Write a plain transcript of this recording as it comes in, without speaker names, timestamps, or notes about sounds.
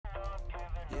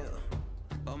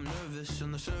nervous,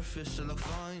 on the surface I look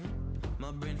fine.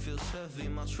 My brain feels heavy,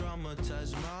 my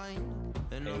traumatized mind.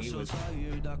 And I'm so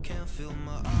tired, I can't feel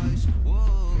my eyes. Whoa,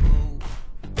 whoa.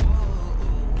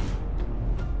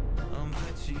 I'm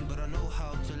petty, but I know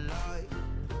how to lie.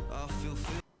 I feel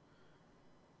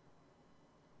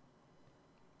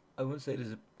I wouldn't say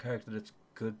there's a character that's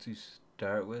good to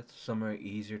start with. Some are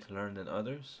easier to learn than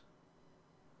others.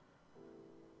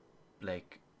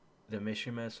 Like the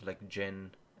Mishimas, like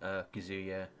Jin,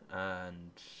 Kazuya,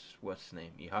 and what's his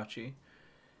name, Ihachi.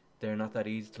 They're not that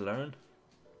easy to learn,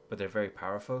 but they're very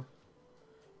powerful.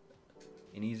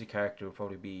 An easy character would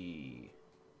probably be,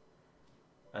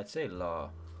 I'd say, Law,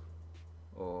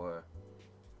 or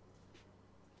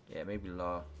yeah, maybe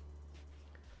Law.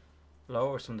 Law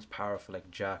or someone that's powerful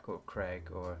like Jack or Craig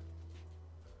or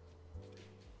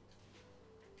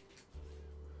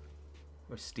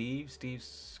Steve.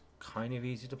 Steve's kind of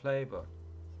easy to play, but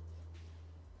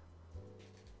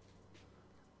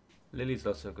Lily's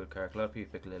also a good character. A lot of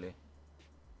people pick Lily.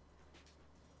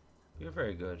 You're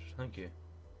very good, thank you.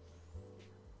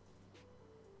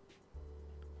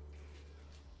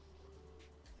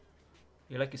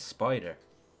 You're like a spider.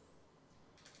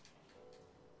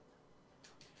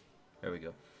 There we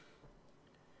go.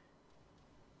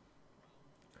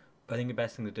 I think the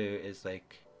best thing to do is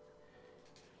like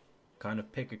kind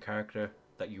of pick a character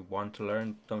that you want to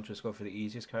learn. Don't just go for the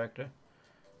easiest character.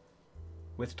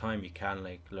 With time you can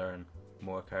like learn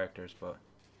more characters, but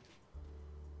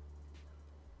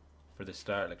for the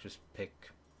start, like just pick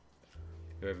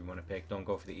whoever you want to pick. Don't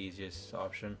go for the easiest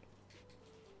option.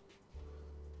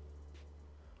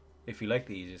 If you like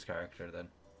the easiest character, then.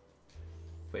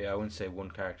 But yeah, I wouldn't say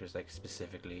one character is like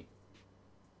specifically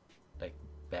like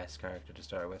best character to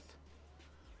start with.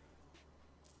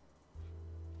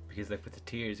 Because like with the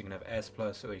tiers you can have S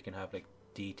plus or you can have like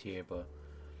D tier, but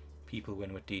people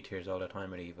win with D tiers all the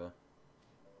time at EVA.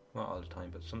 Not all the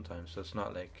time, but sometimes, so it's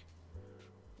not like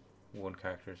one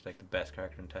character is like the best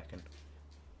character in Tekken.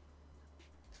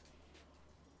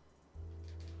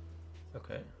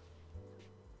 Okay.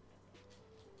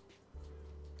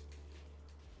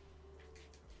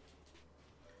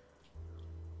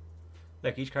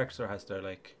 Like each character has their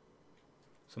like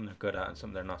something they're good at and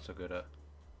something they're not so good at.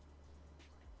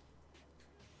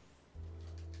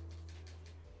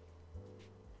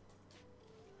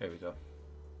 There we go.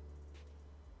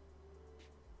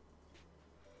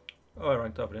 Oh, I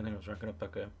ranked up. I didn't think I was ranking up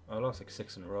that game. I lost like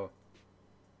 6 in a row.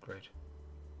 Great.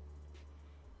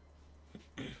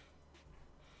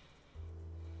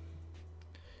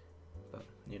 But,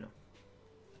 you know.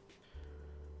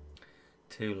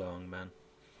 Too long, man.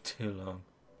 Too long.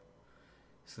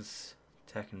 This is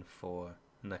Tekken 4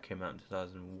 and that came out in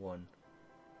 2001.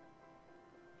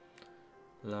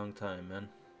 Long time, man.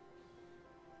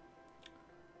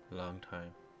 Long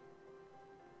time.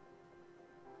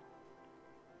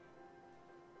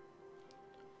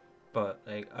 But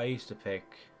like I used to pick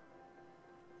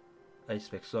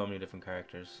so many different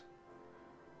characters.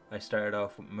 I started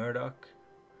off with Murdoch,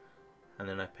 and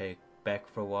then I picked Beck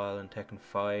for a while in Tekken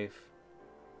 5.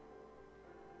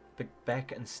 Picked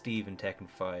Beck and Steve in Tekken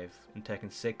 5. In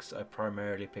Tekken 6 I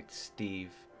primarily picked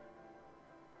Steve.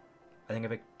 I think I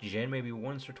picked Jin maybe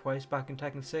once or twice back in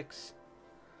Tekken 6.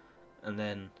 And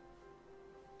then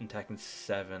in Tekken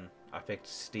 7 I picked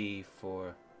Steve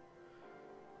for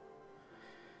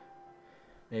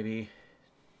maybe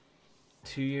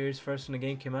 2 years first when the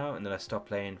game came out, and then I stopped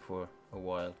playing for a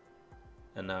while,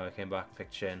 and now I came back and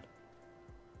picked Shin.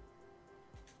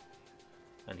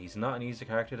 And he's not an easy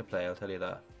character to play, I'll tell you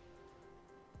that.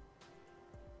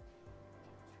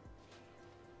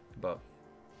 But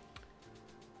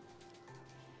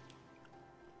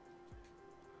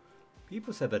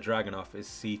people said that Dragunov is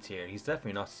C tier. He's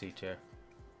definitely not C tier.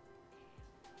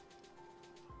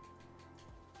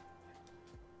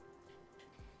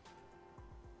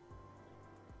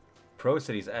 Pro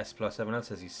said he's S plus, everyone else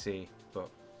says he's C, but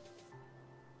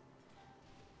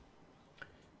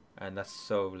and that's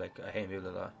so like I hate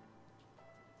people like that.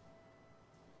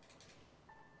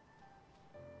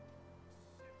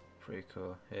 Pretty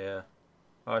cool, yeah.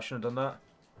 Oh, I shouldn't have done that.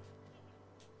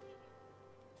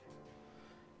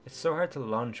 It's so hard to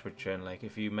launch with Jin, like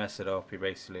if you mess it up you're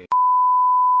basically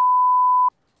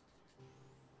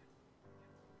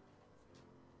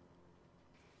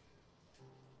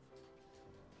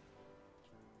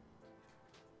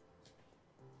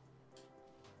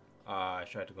I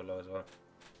tried to go low as well.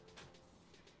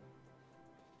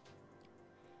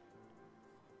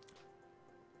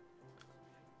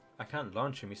 I can't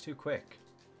launch him, he's too quick.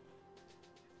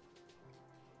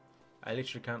 I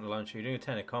literally can't launch him. You're doing a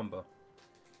 10 combo.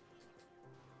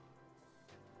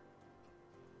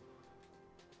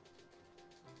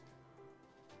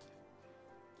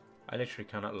 I literally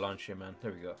cannot launch you, man.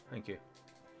 There we go. Thank you.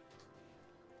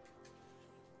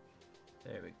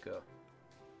 There we go.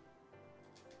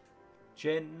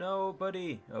 Jin, no,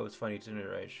 buddy. Oh, it's funny. It's in a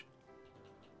rage.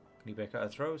 Can you break out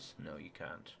of throws? No, you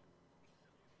can't.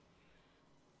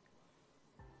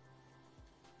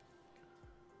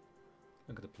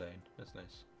 Look at the plane. That's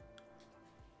nice.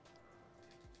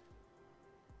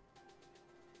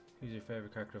 Who's your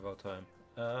favorite character of all time?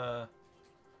 Well,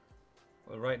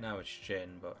 right now it's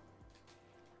Jin, but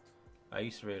I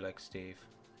used to really like Steve.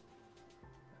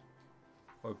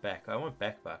 Or Beck. I want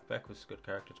Beck back. Beck was a good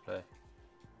character to play.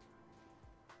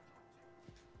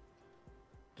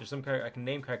 There's some characters I can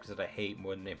name characters that I hate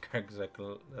more than name characters that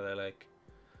I like.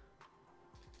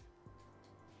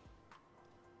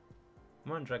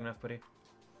 Come on, Dragonf, buddy.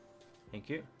 Thank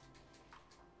you.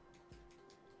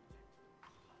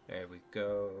 There we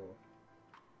go.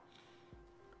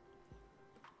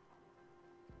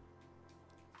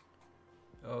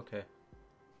 Okay.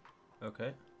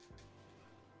 Okay.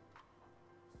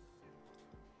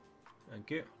 Thank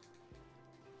you.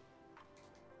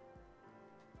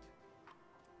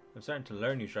 I'm starting to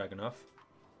learn you, Dragonf.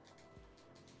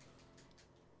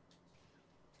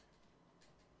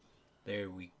 There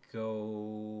we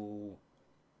go.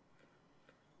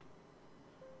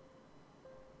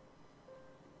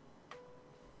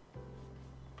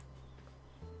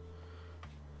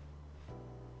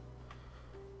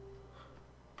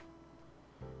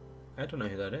 I don't know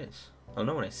who that is. I'll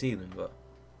know when I see them, but...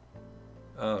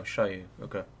 Oh, Shayu.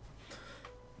 Okay.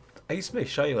 I used to play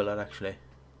Shayu a lot, actually.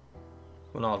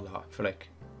 Well, not a lot. For like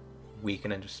a week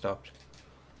and then just stopped.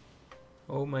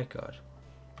 Oh my god.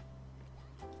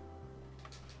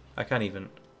 I can't even...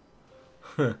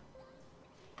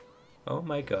 Oh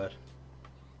my god.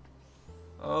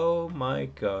 Oh my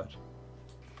god.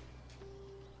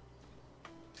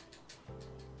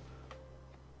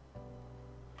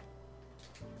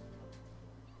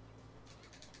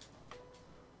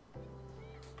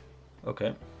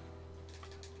 Okay.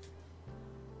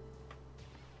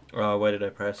 Oh, why did I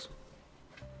press?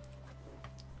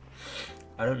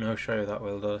 I don't know Shayu that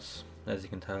well, does, as you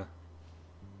can tell.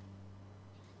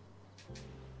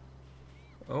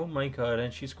 Oh my god,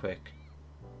 and she's quick.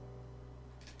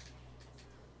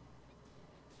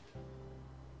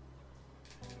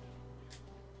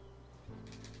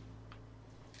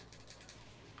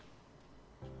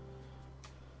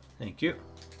 Thank you.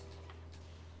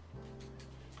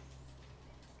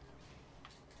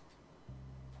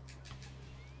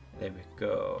 There we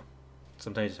go.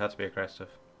 Sometimes you just have to be aggressive.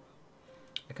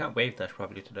 I can't wave dash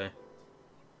properly today.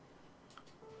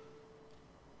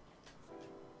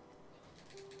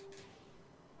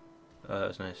 Oh, that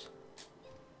was nice.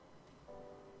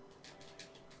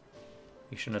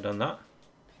 You shouldn't have done that.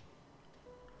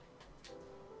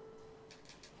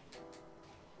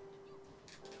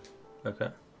 Okay.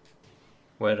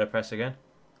 Where did I press again?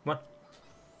 Come on.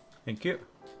 Thank you.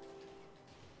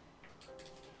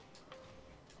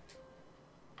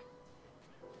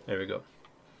 There we go.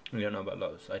 We don't know about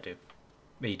lows. I do.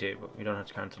 We do, but we don't have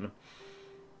to count on them.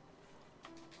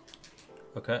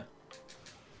 Okay.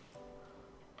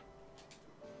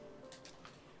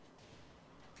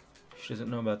 She doesn't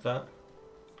know about that.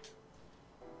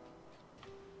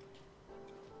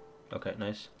 Okay,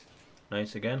 nice.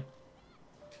 Nice again.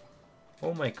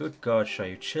 Oh my good god,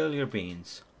 Shayu, chill your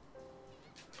beans.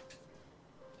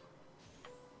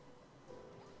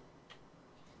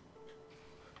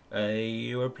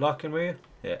 You were blocking, were you?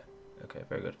 Yeah. Okay,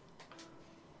 very good.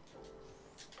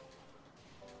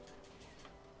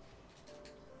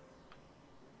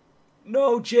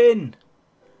 No, Jin!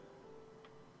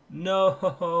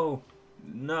 No!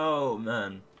 No,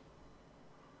 man.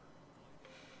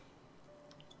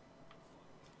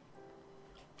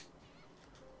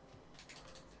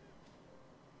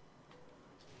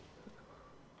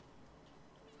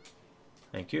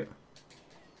 Thank you.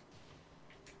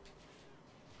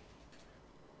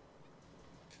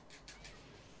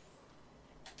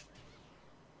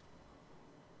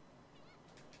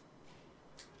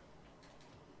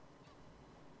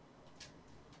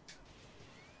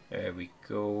 There we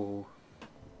go.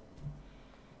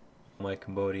 My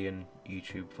Cambodian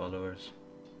YouTube followers.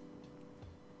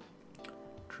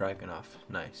 Dragonf,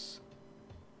 nice.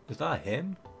 Is that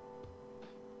him?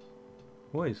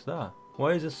 What is that?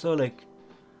 Why is it so like...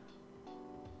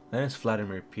 Then it's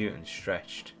Vladimir Putin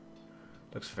stretched.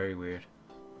 Looks very weird.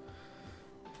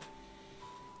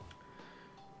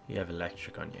 You have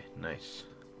electric on you, nice.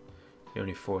 You're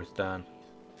only 4th down.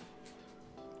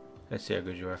 Let's see how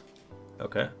good you are.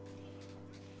 Okay.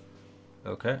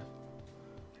 Okay.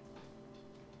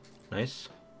 Nice.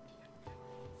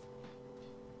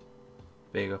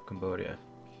 Big up Cambodia.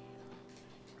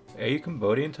 Are you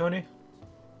Cambodian, Tony?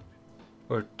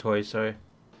 Or Toy, sorry.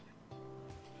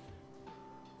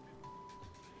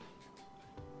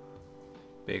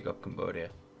 Big up Cambodia.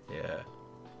 Yeah.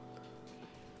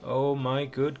 Oh my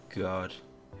good god.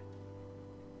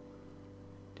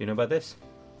 Do you know about this?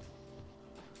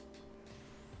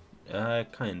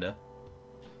 Kinda.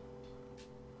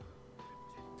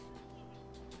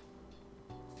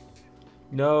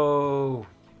 No!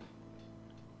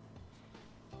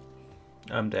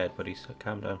 I'm dead, buddy, so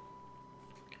calm down.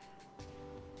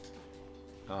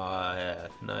 Oh, yeah.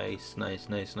 Nice, nice,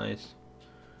 nice, nice.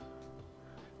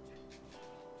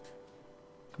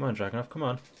 Come on, Dragunov, come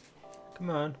on. Come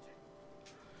on.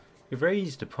 You're very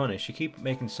easy to punish. You keep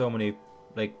making so many,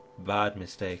 like, bad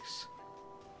mistakes.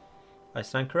 I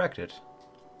stand corrected.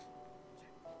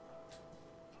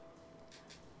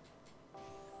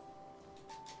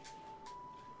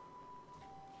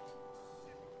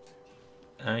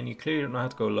 And you clearly don't know how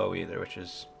to go low either, which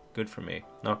is good for me.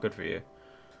 Not good for you.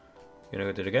 You gonna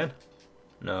go do it again?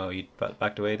 No, you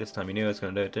backed away this time. You knew I was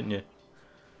gonna do it, didn't you?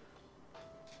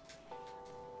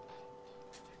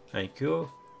 Thank you.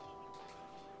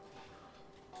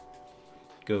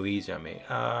 Go easy on me.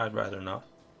 I'd rather not.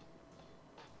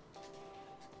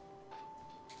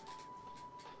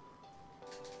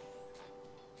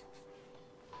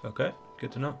 Okay,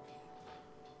 good to know.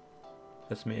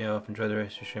 Let's meet you off. Enjoy the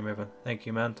rest of your stream, everyone. Thank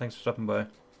you, man. Thanks for stopping by.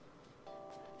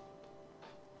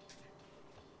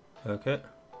 Okay.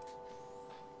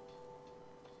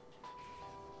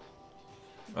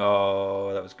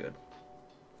 Oh, that was good.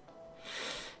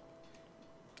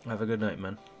 Have a good night,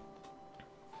 man.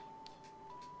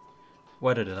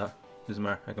 Why did I do that? Doesn't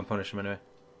matter. I can punish him anyway.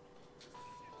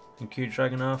 Thank you,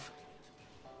 Dragunov.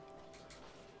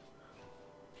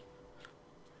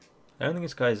 I don't think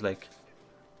this guy's like...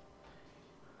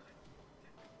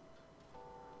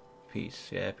 Peace.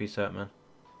 Yeah, peace out, man.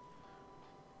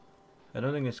 I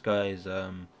don't think this guy is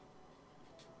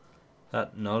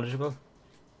that knowledgeable.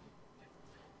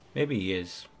 Maybe he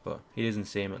is, but he doesn't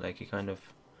seem it. Like, he kind of...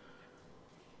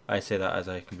 I say that as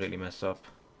I completely messed up.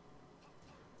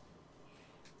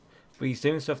 But he's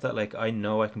doing stuff that, like, I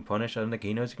know I can punish. I don't think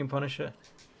he knows he can punish it.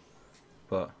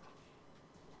 But...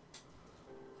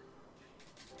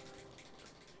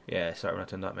 yeah, sorry, we're not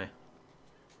doing that, mate.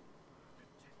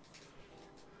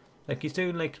 Like, he's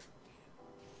doing, like...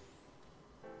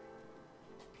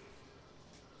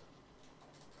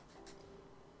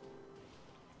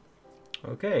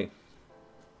 okay.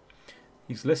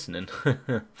 He's listening.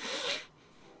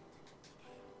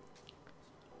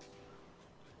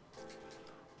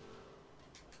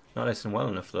 Not listening well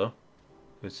enough, though.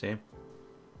 It would seem.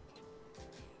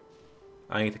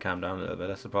 I need to calm down a little bit.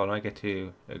 That's the problem. I get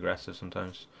too aggressive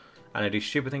sometimes. And I do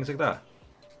stupid things like that.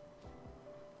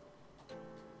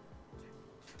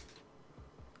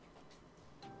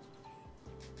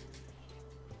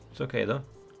 It's okay, though.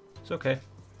 It's okay.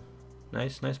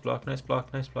 Nice, nice block, nice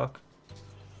block, nice block.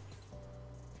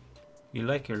 You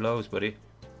like your lows, buddy.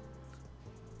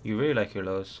 You really like your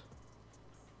lows.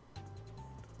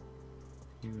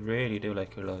 You really do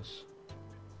like your lows.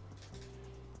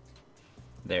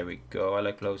 There we go. I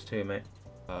like lows too, mate.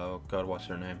 Oh god, what's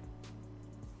her name?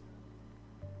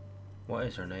 What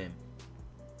is her name?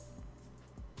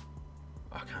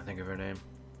 I can't think of her name.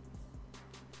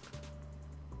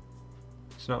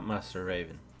 It's not Master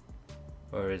Raven.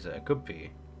 Or is it? It could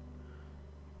be.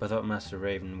 But I thought Master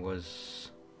Raven was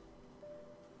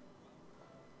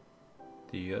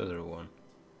the other one.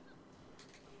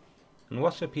 And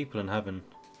what's with people in having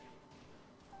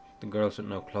the girls with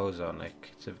no clothes on?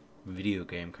 Like, it's a video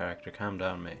game character. Calm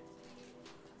down, mate.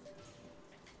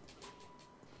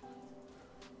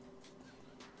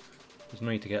 There's no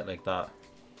need to get like that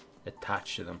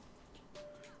attached to them.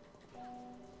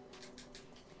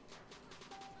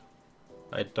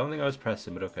 I don't think I was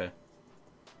pressing, but okay.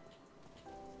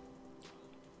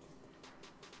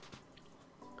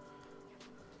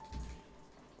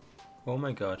 Oh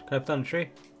my god. Can I put down a tree?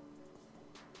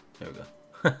 There we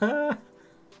go.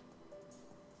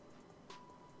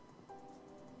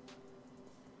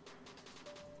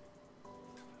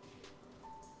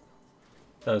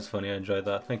 That was funny, I enjoyed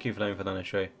that. Thank you for letting me put that on a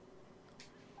tree.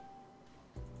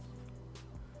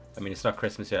 I mean, it's not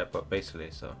Christmas yet, but basically,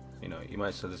 so, you know, you might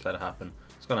as well just let it happen.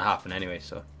 It's gonna happen anyway,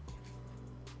 so.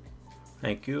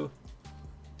 Thank you.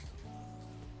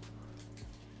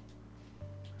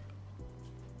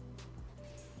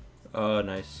 Oh,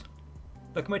 nice.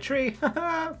 Look at my tree!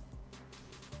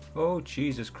 Oh,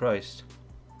 Jesus Christ.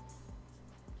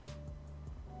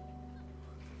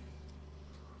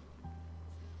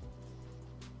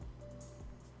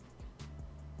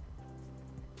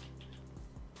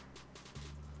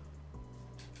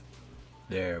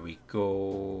 There we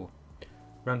go.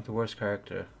 Rank the worst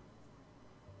character.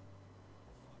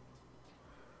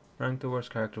 Rank the worst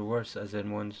character worse as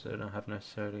in ones that don't have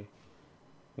necessarily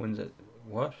ones that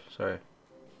what? Sorry.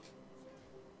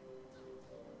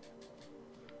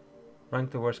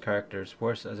 Rank the worst characters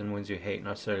worse as in ones you hate, not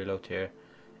necessarily low tier.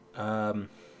 I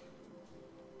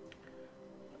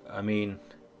mean,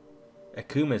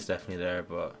 Akuma is definitely there,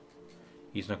 but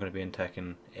he's not going to be in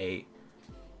Tekken 8.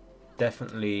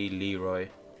 Definitely Leroy.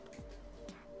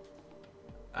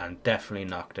 And definitely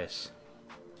Noctis.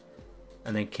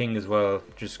 And then King as well,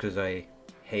 just because I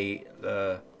hate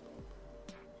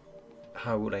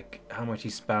how much he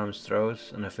spams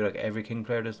throws, and I feel like every King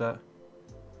player does that.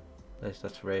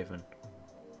 That's Raven.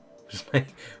 Just like,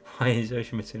 why is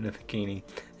Yoshimitsu in a bikini?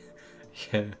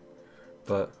 Yeah,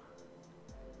 but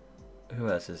who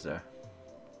else is there?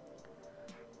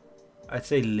 I'd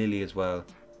say Lily as well.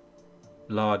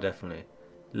 Law definitely.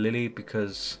 Lily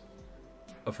because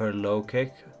of her low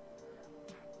kick.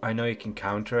 I know you can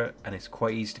counter it, and it's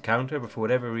quite easy to counter, but for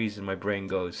whatever reason my brain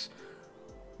goes,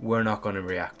 we're not going to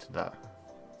react to that.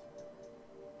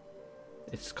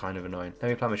 It's kind of annoying. Let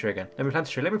me plant my tree again. Let me plant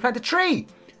the tree. Let me plant the tree!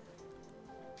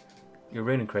 You're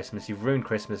ruining Christmas. You've ruined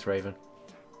Christmas, Raven.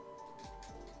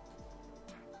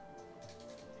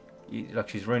 Look,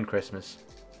 she's ruined Christmas.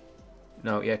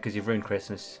 No, yeah, because you've ruined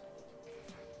Christmas.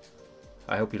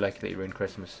 I hope you like that you ruined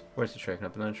Christmas. Where's the tree? Can I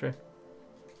plant the tree?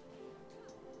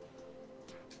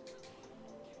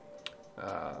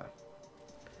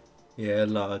 Yeah, a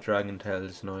lot of Dragon Tail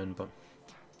is annoying, but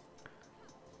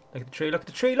look at the tree, look at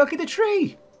the tree, look at the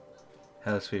tree!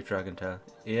 Hell Sweep Dragon Tail.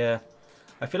 Yeah.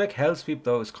 I feel like Hell Sweep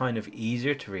though is kind of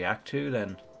easier to react to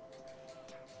than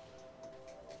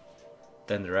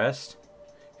the rest.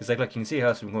 Because like you can see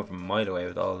Hell Sweep going from a mile away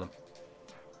with all of them.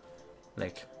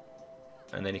 Like,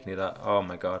 and then you can do that. Oh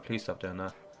my god, please stop doing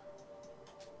that.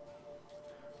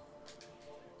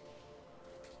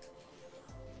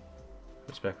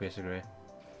 Respectfully disagree.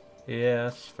 Yeah,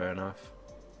 that's fair enough.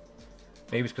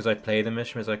 Maybe it's because I play the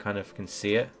mission as I kind of can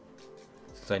see it.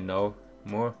 Since I know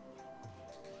more.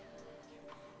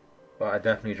 But I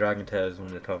definitely Dragon Tail is one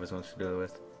of the toughest ones to deal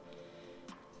with.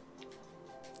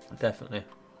 Definitely.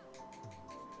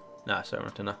 Nah, sorry, I'm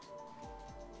not doing that.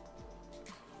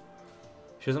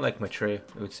 She doesn't like my tree,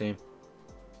 it would seem.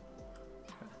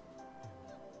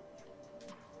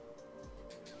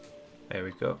 There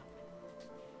we go.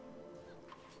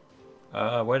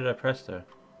 Why did I press there?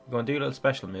 You're going to do a little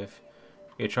special move.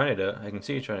 You're trying to do it. I can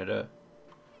see you trying to do it.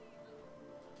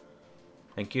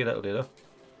 Thank you, that'll do though.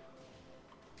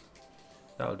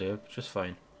 That'll do, just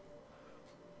fine.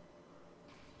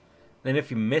 Then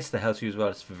if you miss the health as well,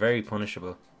 it's very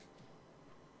punishable.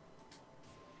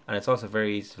 And it's also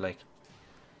very easy to like,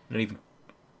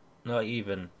 not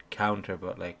even counter,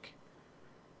 but like,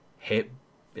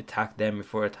 attack them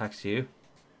before it attacks you.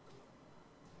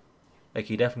 Like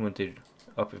you definitely want to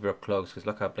up if you're up close, because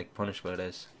look how like punishable it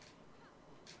is.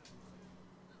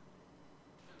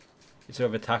 It's sort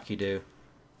of attack you do.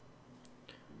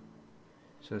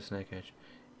 So Snake Edge.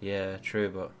 Yeah, true,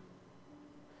 but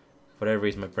for whatever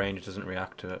reason my brain just doesn't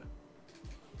react to it.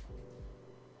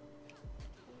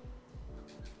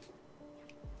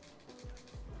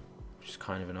 Which is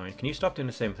kind of annoying. Can you stop doing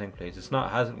the same thing, please? It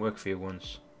hasn't worked for you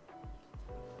once.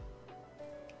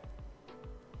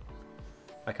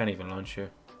 I can't even launch you.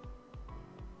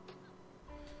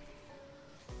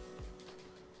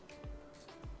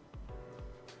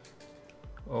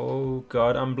 Oh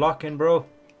god, I'm blocking, bro.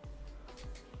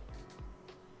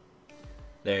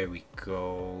 There we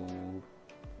go.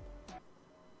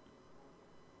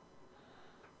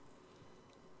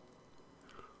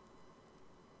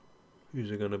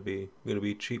 Who's it gonna be? Gonna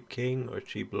be Cheap King or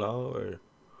Cheap Law or?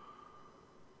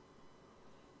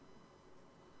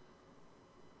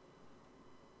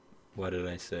 What did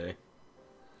I say?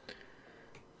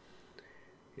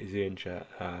 Is he in chat?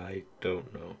 I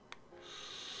don't know.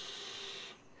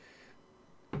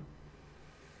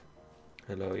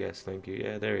 Hello, yes, thank you.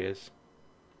 Yeah, there he is.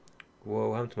 Whoa,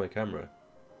 what happened to my camera?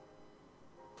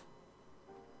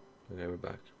 Okay, we're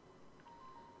back.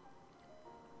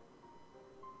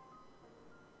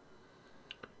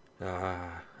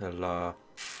 Ah, Allah.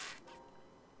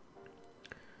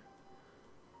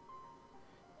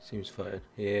 Seems fine.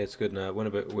 Yeah, it's good now. It went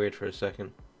a bit weird for a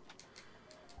second.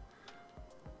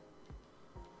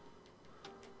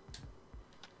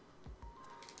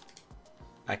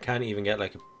 I can't even get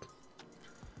like a...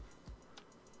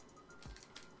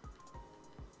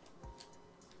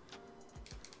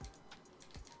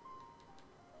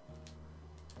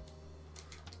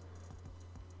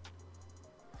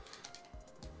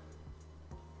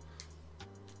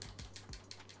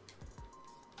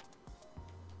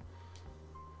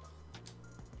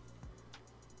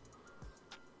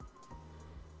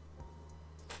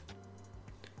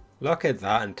 Look at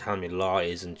that and tell me law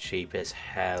isn't cheap as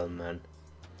hell, man.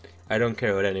 I don't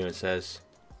care what anyone says.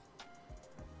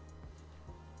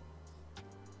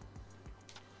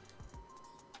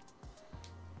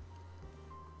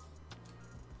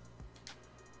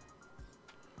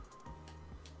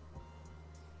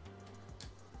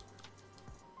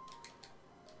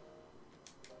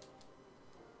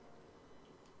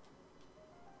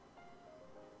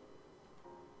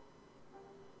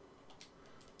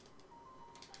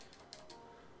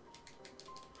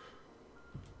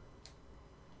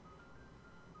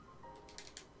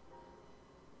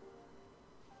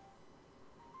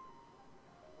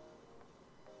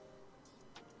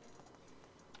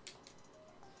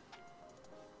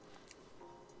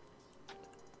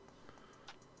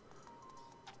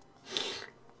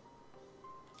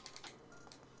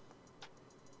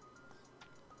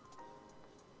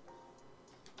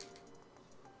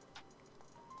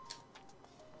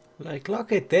 Like,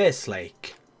 look at this,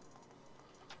 like.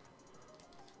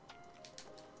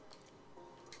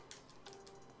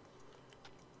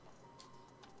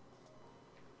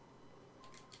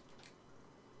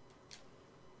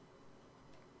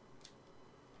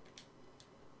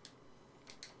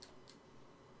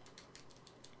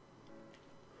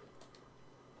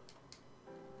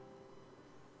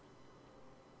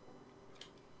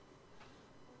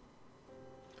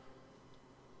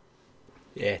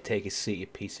 Yeah, take a seat, you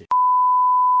piece of.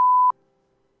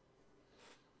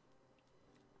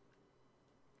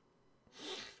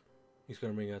 He's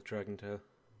gonna bring out Dragon Tail.